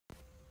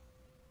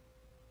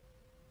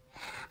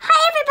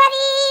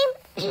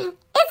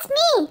It's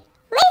me,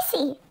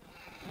 Lacey.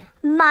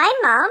 My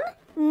mom,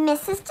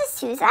 Mrs.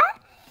 D'Souza,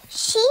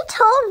 she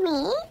told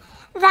me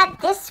that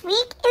this week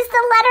is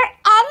the letter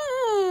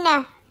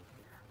N.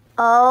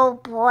 Oh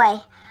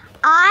boy,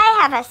 I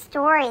have a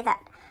story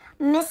that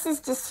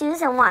Mrs.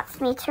 D'Souza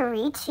wants me to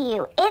read to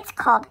you. It's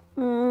called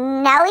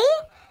Nelly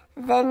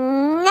the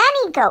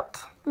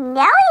Nannygoat.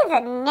 Nelly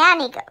the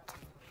Nannygoat.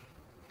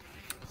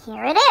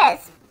 Here it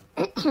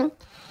is.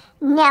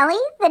 Nelly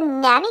the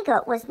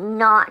Nannygoat was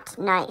not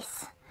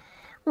nice.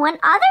 When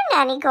other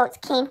nanny goats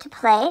came to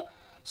play,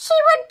 she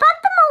would butt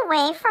them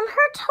away from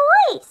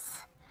her toys.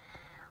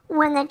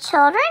 When the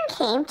children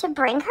came to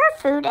bring her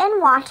food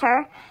and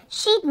water,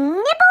 she'd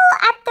nibble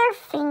at their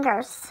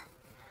fingers.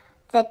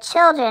 The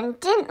children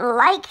didn't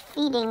like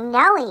feeding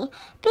Nelly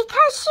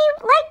because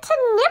she liked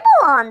to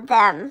nibble on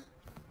them.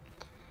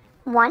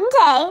 One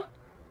day,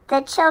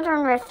 the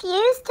children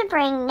refused to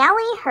bring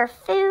Nelly her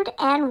food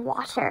and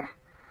water.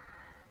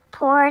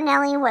 Poor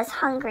Nelly was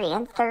hungry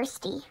and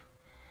thirsty.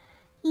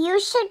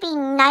 You should be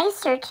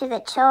nicer to the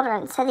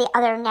children, said the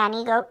other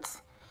nanny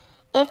goats.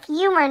 If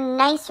you were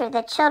nicer,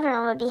 the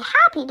children would be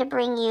happy to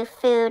bring you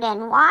food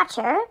and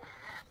water.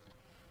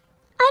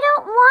 I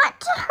don't want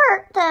to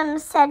hurt them,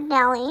 said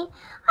Nelly.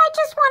 I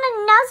just want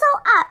to nuzzle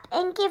up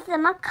and give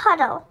them a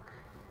cuddle.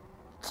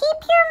 Keep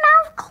your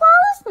mouth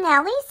closed,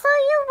 Nelly, so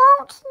you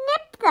won't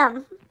nip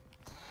them.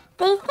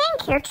 They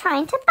think you're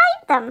trying to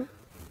bite them.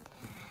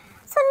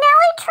 So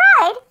Nelly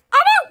tried,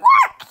 and it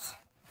worked.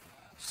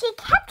 She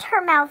kept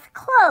her mouth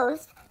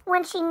closed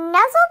when she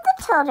nuzzled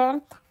the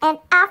children, and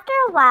after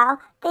a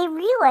while, they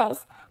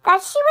realized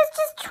that she was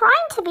just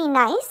trying to be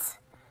nice.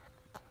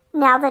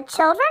 Now the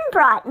children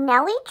brought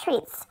Nelly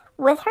treats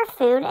with her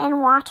food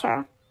and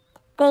water.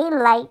 They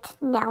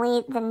liked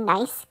Nelly the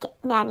nice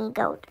nanny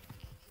goat.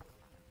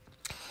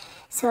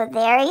 So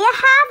there you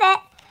have it.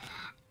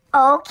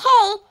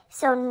 Okay,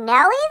 so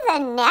Nelly the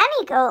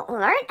nanny goat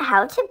learned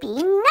how to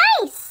be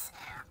nice.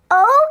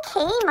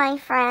 Okay, my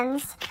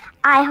friends.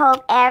 I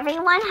hope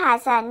everyone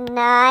has a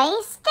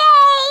nice day.